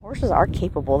Horses are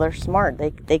capable. They're smart.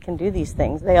 They can do these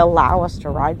things. They allow us to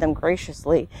ride them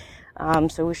graciously.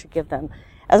 So we should give them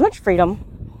as much freedom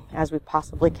as we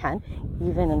possibly can,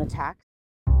 even in attack.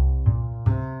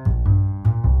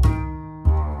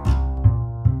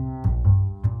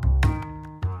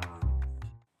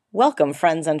 Welcome,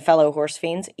 friends and fellow horse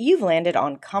fiends. You've landed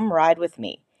on Come Ride With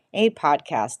Me, a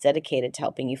podcast dedicated to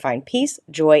helping you find peace,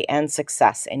 joy, and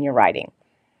success in your riding.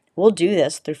 We'll do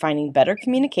this through finding better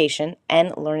communication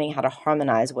and learning how to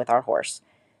harmonize with our horse.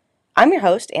 I'm your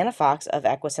host, Anna Fox of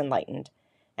Equus Enlightened,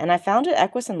 and I founded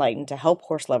Equus Enlightened to help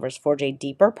horse lovers forge a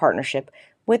deeper partnership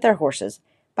with their horses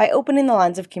by opening the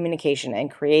lines of communication and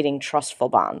creating trustful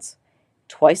bonds.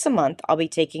 Twice a month, I'll be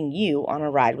taking you on a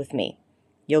ride with me.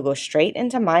 You'll go straight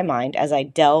into my mind as I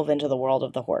delve into the world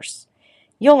of the horse.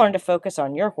 You'll learn to focus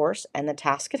on your horse and the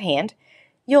task at hand.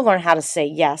 You'll learn how to say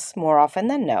yes more often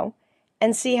than no,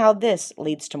 and see how this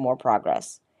leads to more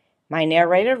progress. My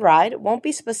narrated ride won't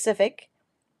be specific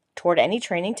toward any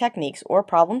training techniques or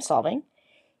problem solving.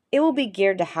 It will be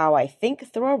geared to how I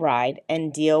think through a ride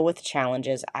and deal with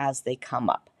challenges as they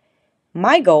come up.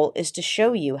 My goal is to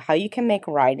show you how you can make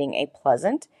riding a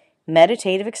pleasant,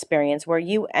 meditative experience where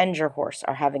you and your horse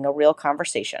are having a real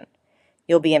conversation.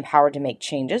 You'll be empowered to make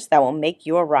changes that will make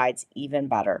your rides even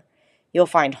better. You'll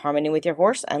find harmony with your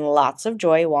horse and lots of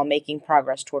joy while making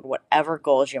progress toward whatever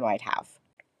goals you might have.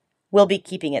 We'll be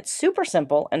keeping it super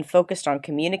simple and focused on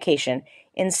communication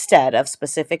instead of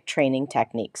specific training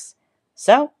techniques.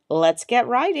 So, let's get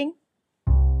riding!